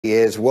He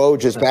is.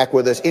 Woj is back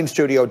with us in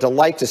studio.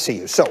 Delight to see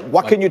you. So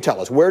what can you tell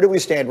us? Where do we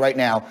stand right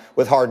now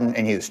with Harden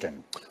in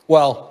Houston?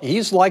 Well,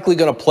 he's likely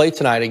going to play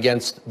tonight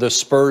against the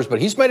Spurs, but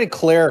he's made it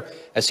clear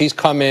as he's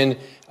come in,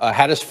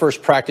 had his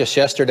first practice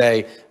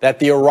yesterday, that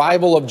the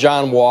arrival of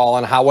John Wall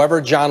and however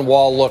John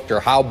Wall looked or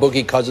how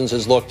Boogie Cousins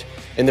has looked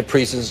in the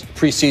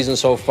preseason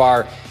so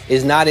far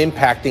is not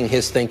impacting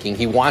his thinking.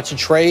 He wants a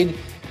trade.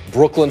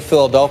 Brooklyn,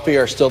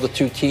 Philadelphia are still the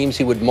two teams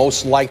he would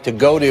most like to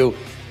go to.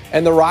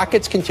 And the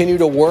Rockets continue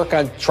to work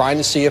on trying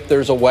to see if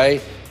there's a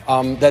way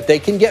that they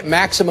can get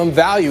maximum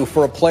value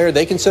for a player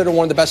they consider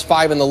one of the best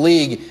five in the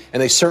league,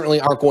 and they certainly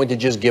aren't going to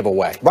just give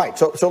away. Right.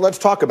 So let's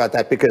talk about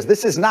that, because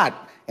this is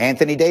not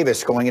Anthony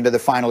Davis going into the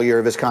final year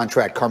of his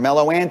contract.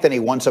 Carmelo Anthony,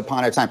 once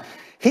upon a time.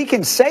 He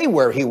can say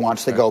where he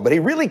wants to go, but he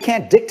really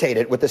can't dictate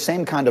it with the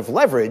same kind of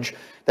leverage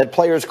that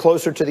players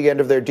closer to the end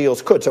of their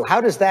deals could. So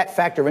how does that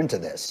factor into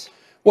this?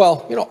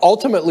 Well,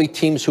 ultimately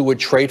teams who would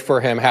trade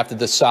for him have to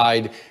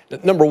decide,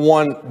 number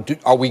one,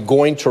 are we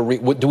going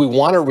to do we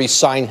want to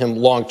re-sign him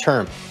long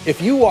term?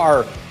 If you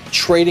are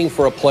trading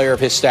for a player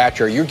of his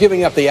stature, you're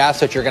giving up the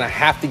asset you're going to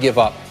have to give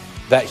up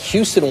that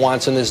Houston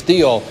wants in this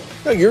deal.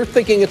 You're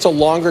thinking it's a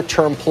longer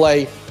term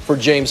play for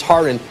James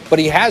Harden, but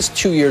he has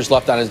 2 years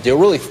left on his deal,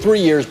 really 3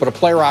 years, but a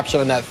player option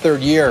on that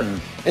third year.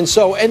 And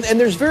so, and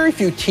there's very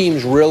few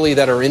teams really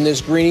that are in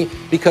this, Greeny,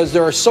 because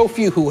there are so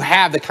few who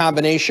have the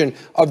combination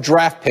of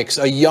draft picks,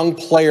 a young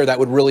player that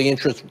would really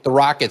interest the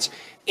Rockets,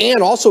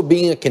 and also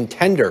being a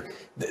contender.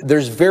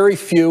 There's very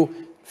few.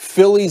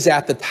 Philly's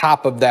at the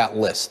top of that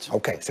list.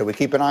 Okay, so we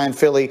keep an eye on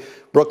Philly,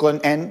 Brooklyn,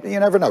 and you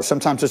never know.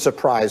 Sometimes a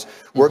surprise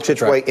works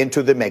its way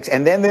into the mix.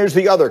 And then there's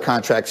the other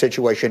contract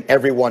situation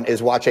everyone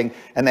is watching,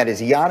 and that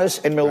is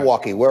Giannis in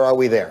Milwaukee. Where are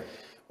we there?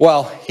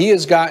 Well, he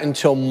has got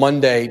until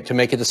Monday to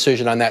make a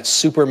decision on that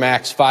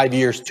Supermax, 5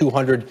 years,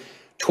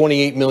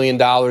 $228 million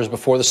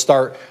before the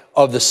start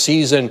of the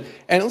season.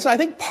 And listen, I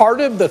think part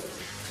of the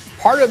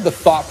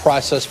thought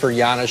process for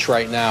Giannis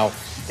right now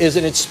is,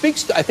 and it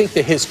speaks, I think,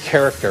 to his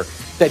character,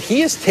 that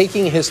he is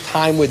taking his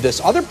time with this.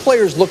 Other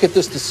players look at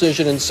this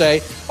decision and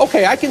say,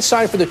 okay, I can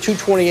sign for the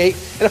 228,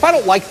 and if I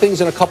don't like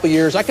things in a couple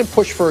years, I can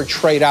push for a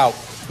trade out.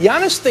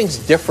 Giannis thinks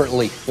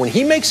differently. When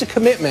he makes a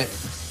commitment,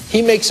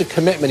 he makes a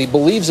commitment. He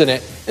believes in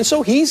it. And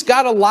so he's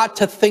got a lot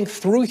to think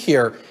through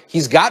here.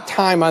 He's got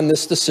time on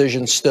this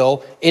decision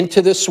still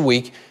into this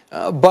week.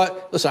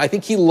 But listen, I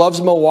think he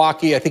loves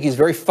Milwaukee. I think he's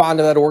very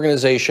fond of that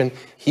organization.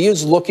 He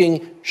is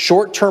looking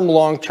short-term,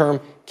 long-term.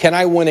 Can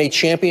I win a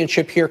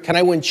championship here? Can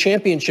I win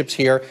championships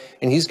here?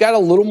 And he's got a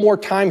little more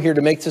time here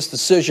to make this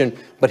decision,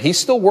 but he's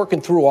still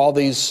working through all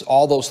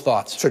those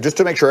thoughts. So just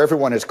to make sure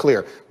everyone is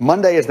clear,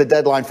 Monday is the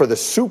deadline for the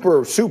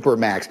super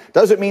max.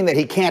 Doesn't mean that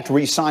he can't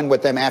re-sign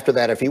with them after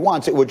that if he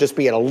wants. It would just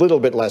be at a little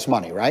bit less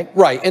money, right?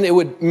 Right, and it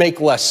would make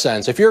less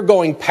sense. If you're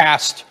going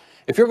past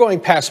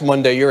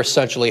Monday, you're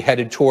essentially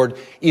headed toward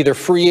either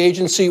free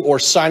agency or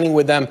signing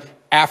with them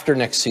after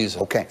next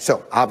season. Okay,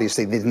 so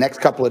obviously these next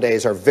couple of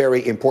days are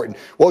very important.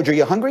 Woj, are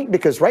you hungry?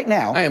 Because right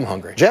now, I am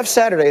hungry. Jeff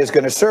Saturday is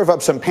going to serve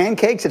up some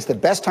pancakes. It's the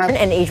best time.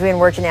 And Adrian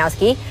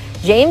Wojnarowski,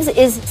 James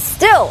is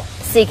still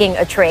seeking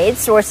a trade.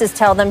 Sources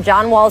tell them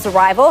John Wall's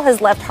arrival has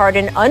left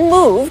Harden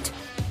unmoved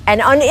and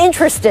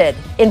uninterested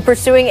in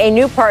pursuing a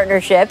new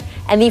partnership,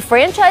 and the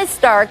franchise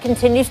star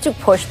continues to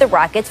push the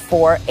Rockets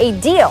for a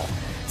deal.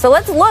 So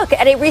let's look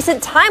at a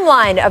recent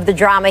timeline of the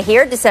drama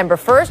here. December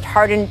 1st,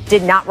 Harden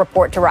did not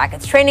report to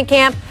Rockets training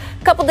camp.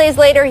 A couple days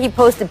later, he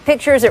posted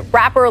pictures at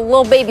rapper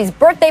Lil Baby's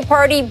birthday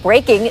party,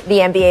 breaking the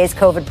NBA's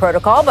COVID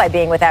protocol by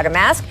being without a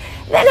mask.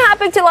 Then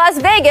hopping to Las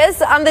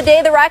Vegas on the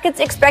day the Rockets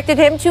expected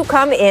him to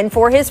come in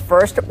for his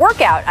first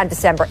workout on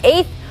December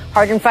 8th.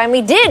 Harden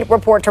finally did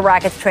report to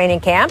Rockets training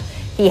camp.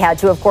 He had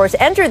to, of course,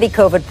 enter the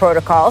COVID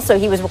protocol, so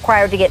he was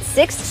required to get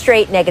 6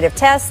 straight negative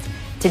tests.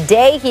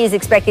 Today, he is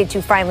expected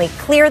to finally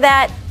clear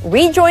that,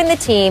 rejoin the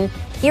team.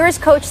 Here is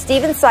Coach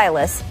Stephen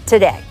Silas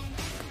today.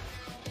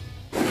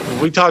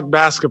 We talked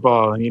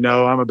basketball.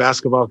 I'm a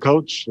basketball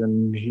coach,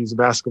 and he's a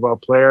basketball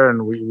player,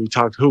 and we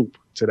talked hoop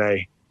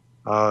today.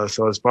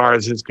 So as far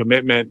as his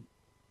commitment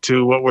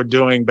to what we're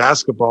doing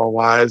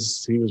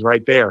basketball-wise, he was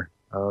right there.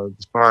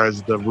 As far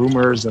as the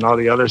rumors and all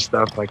the other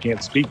stuff I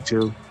can't speak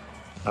to,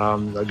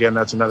 again,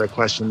 that's another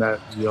question that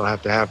you'll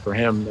have to have for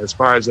him. As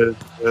far as a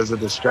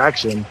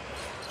distraction,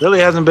 really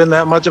hasn't been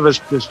that much of a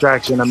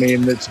distraction. I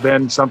mean, it's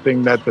been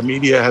something that the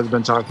media has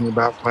been talking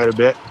about quite a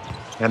bit,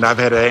 and I've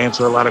had to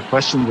answer a lot of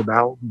questions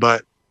about.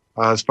 But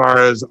as far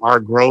as our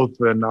growth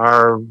and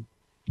our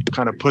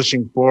kind of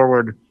pushing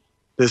forward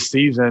this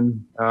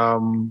season,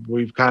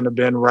 we've kind of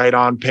been right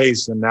on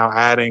pace, and now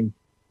adding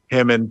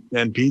him and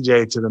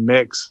PJ to the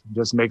mix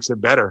just makes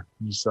it better.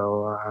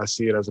 So I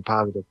see it as a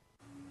positive.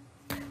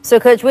 So,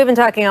 Coach, we've been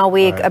talking all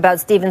week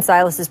about Stephen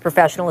Silas's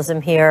professionalism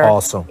here.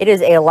 Awesome. It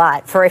is a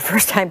lot for a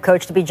first-time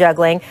coach to be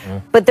juggling.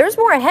 But there's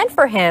more ahead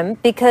for him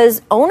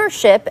because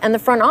ownership and the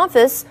front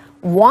office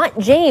want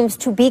James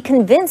to be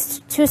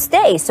convinced to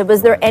stay. So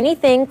is there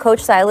anything Coach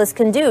Silas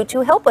can do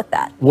to help with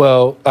that?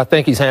 Well, I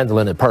think he's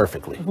handling it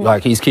perfectly.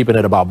 Like, he's keeping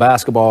it about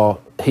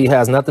basketball. He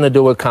has nothing to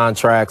do with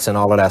contracts and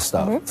all of that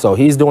stuff. So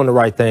he's doing the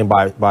right thing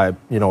by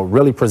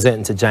really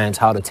presenting to James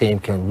how the team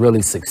can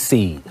really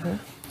succeed.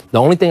 The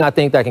only thing I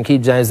think that can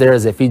keep James there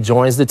is if he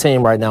joins the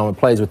team right now and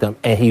plays with them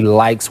and he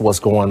likes what's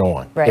going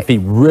on. Right. If he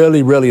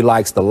really, really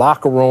likes the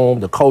locker room,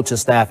 the coaching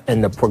staff,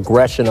 and the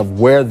progression of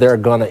where they're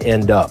going to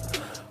end up.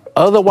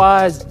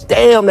 Otherwise,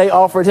 damn, they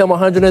offered him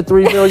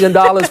 $103 million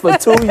for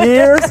 2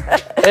 years,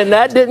 and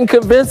that didn't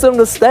convince him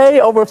to stay.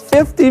 Over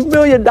 $50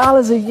 million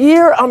a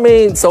year. I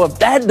mean, so if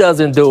that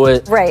doesn't do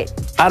it, right,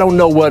 I don't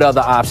know what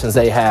other options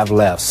they have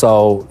left.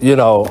 So,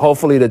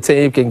 hopefully the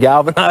team can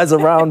galvanize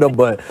around him,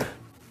 but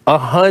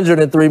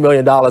 $103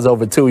 million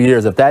over 2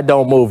 years, if that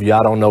don't move you,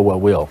 I don't know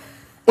what will.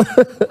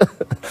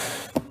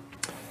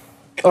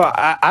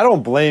 I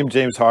don't blame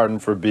James Harden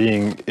for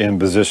being in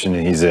position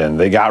he's in.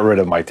 They got rid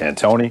of Mike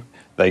D'Antoni.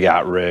 They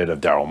got rid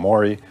of Daryl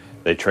Morey.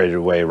 They traded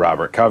away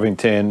Robert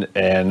Covington.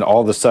 And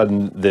all of a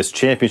sudden, this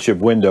championship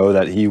window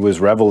that he was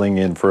reveling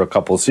in for a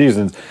couple of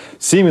seasons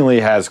seemingly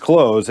has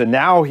closed. And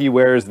now he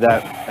wears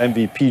that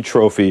MVP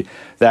trophy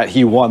that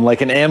he won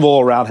like an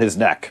anvil around his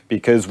neck.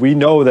 Because we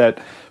know that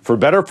for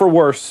better or for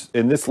worse,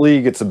 in this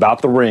league, it's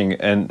about the ring.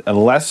 And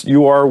unless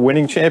you are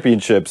winning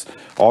championships,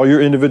 all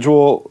your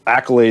individual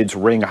accolades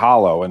ring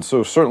hollow. And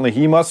so certainly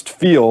he must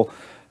feel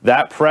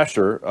that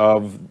pressure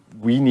of,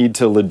 we need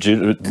to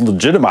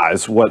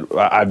legitimize what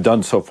I've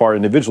done so far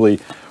individually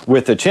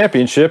with the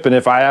championship. And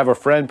if I have a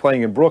friend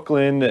playing in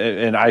Brooklyn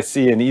and I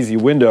see an easy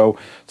window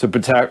to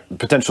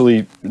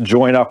potentially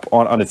join up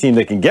on a team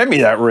that can get me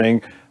that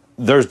ring,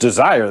 there's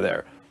desire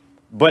there.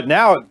 But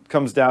now it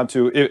comes down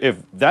to,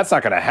 if that's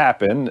not going to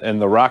happen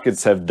and the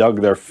Rockets have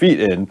dug their feet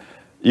in,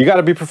 you got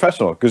to be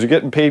professional, because you're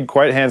getting paid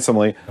quite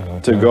handsomely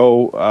to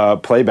go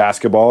play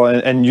basketball.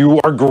 And you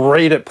are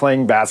great at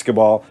playing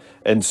basketball.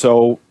 And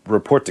so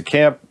report to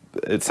camp.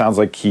 It sounds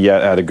like he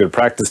had a good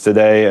practice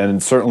today,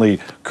 and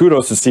certainly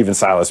kudos to Stephen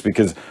Silas,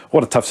 because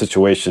what a tough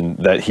situation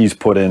that he's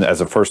put in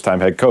as a first-time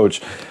head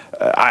coach.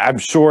 I'm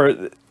sure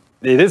it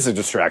is a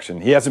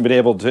distraction. He hasn't been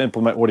able to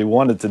implement what he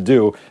wanted to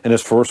do in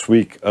his first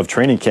week of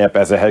training camp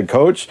as a head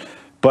coach,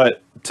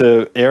 but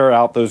to air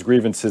out those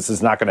grievances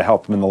is not going to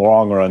help him in the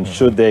long run,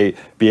 should they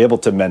be able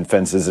to mend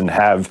fences and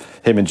have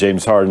him and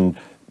James Harden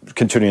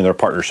continuing their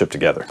partnership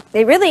together.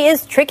 It really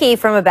is tricky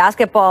from a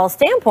basketball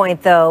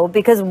standpoint, though,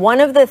 because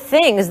one of the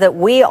things that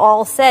we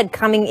all said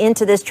coming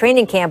into this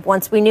training camp,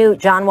 once we knew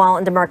John Wall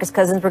and DeMarcus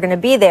Cousins were going to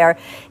be there,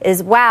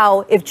 is,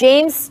 wow, if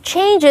James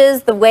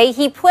changes the way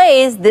he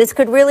plays, this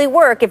could really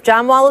work. If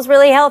John Wall is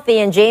really healthy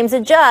and James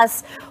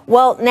adjusts,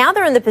 well, now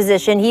they're in the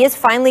position. He is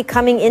finally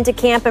coming into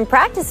camp and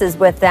practices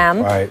with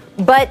them. Right.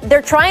 But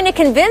they're trying to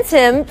convince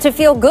him to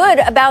feel good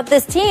about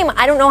this team.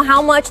 I don't know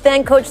how much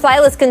then Coach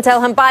Silas can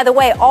tell him, by the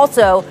way,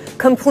 also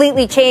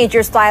completely change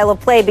your style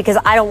of play, because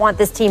I don't want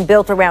this team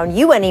built around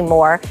you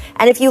anymore.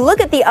 And if you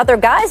look at the other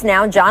guys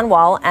now, John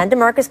Wall and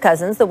DeMarcus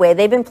Cousins, the way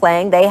they've been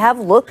playing, they have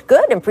looked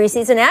good in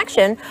preseason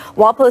action.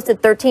 Wall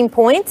posted 13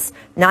 points,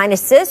 9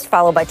 assists,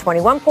 followed by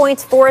 21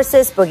 points, 4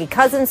 assists. Boogie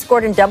Cousins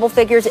scored in double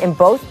figures in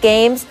both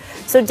games.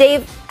 So,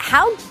 Dave,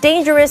 how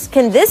dangerous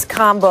can this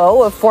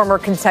combo of former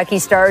Kentucky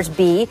stars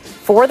be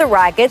for the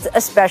Rockets,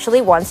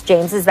 especially once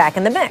James is back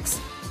in the mix?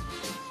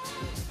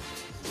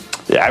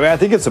 Yeah, I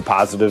think it's a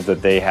positive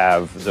that they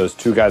have those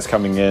two guys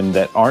coming in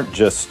that aren't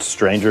just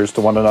strangers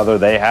to one another.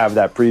 They have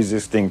that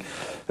pre-existing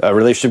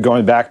relationship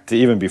going back to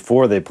even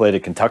before they played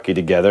at Kentucky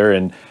together.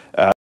 And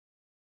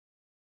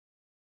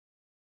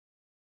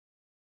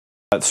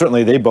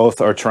certainly they both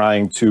are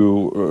trying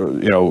to,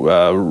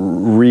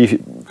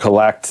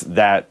 recollect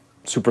that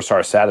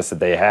superstar status that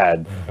they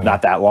had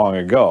not that long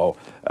ago.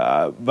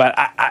 But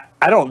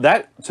I don't,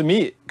 that to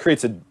me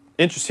creates an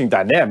interesting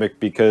dynamic,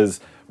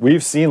 because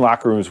we've seen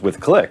locker rooms with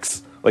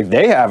cliques. Like,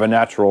 they have a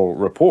natural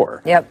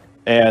rapport. Yep.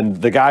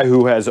 And the guy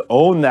who has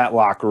owned that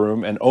locker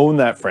room and owned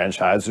that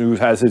franchise, who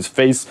has his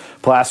face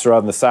plastered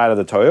on the side of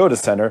the Toyota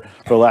Center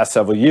for the last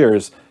several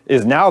years,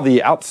 is now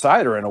the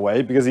outsider in a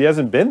way, because he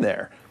hasn't been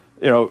there.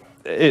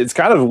 It's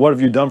kind of, what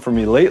have you done for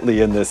me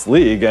lately in this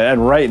league?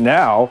 And right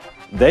now,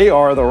 they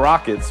are the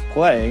Rockets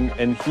playing,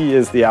 and he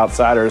is the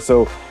outsider.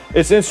 So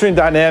it's an interesting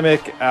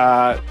dynamic.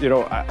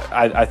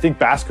 I think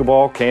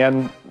basketball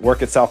can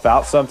work itself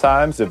out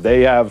sometimes if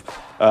they have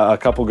a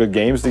couple good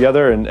games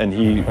together, and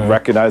he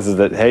recognizes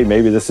that, hey,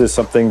 maybe this is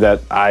something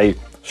that I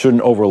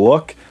shouldn't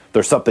overlook.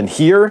 There's something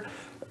here.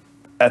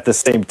 At the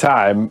same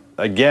time,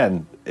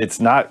 again,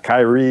 it's not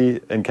Kyrie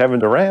and Kevin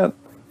Durant.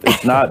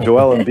 It's not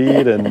Joel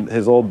Embiid and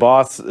his old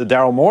boss,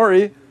 Daryl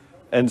Morey.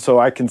 And so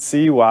I can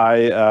see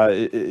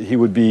why he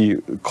would be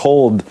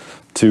cold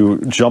to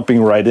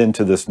jumping right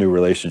into this new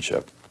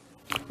relationship.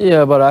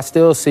 Yeah, but I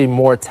still see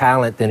more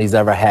talent than he's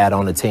ever had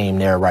on the team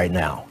there right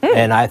now.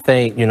 And I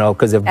think,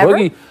 because if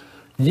Boogie,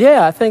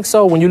 Yeah, I think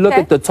so. When you look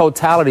at the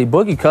totality,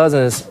 Boogie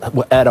Cousins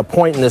at a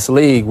point in this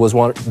league was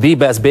the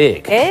best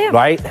big,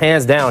 right?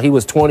 Hands down. He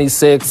was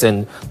 26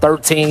 and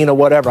 13 or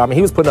whatever. I mean,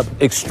 he was putting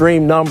up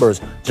extreme numbers.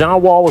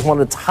 John Wall was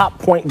one of the top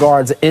point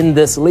guards in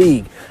this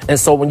league. And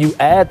so when you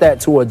add that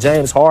to a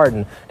James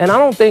Harden, and I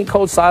don't think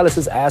Coach Silas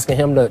is asking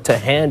him to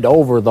hand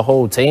over the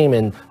whole team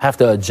and have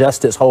to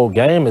adjust his whole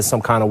game in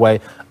some kind of way.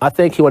 I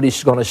think what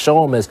he's going to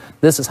show him is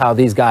this is how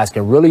these guys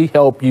can really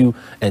help you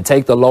and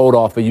take the load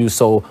off of you.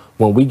 So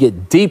when we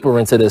get deeper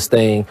into this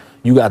thing,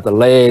 you got the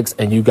legs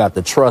and you got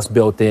the trust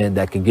built in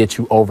that can get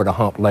you over the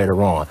hump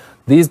later on.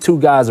 These two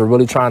guys are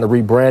really trying to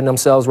rebrand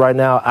themselves right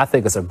now. I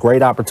think it's a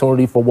great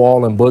opportunity for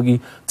Wall and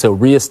Boogie to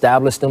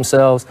reestablish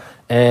themselves.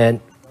 And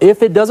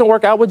if it doesn't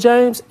work out with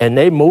James and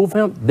they move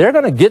him, they're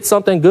going to get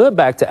something good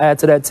back to add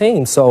to that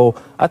team. So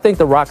I think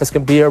the Rockets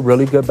can be a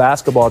really good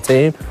basketball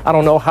team. I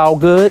don't know how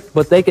good,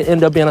 but they can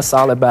end up being a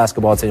solid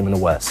basketball team in the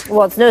West.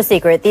 Well, it's no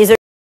secret. These are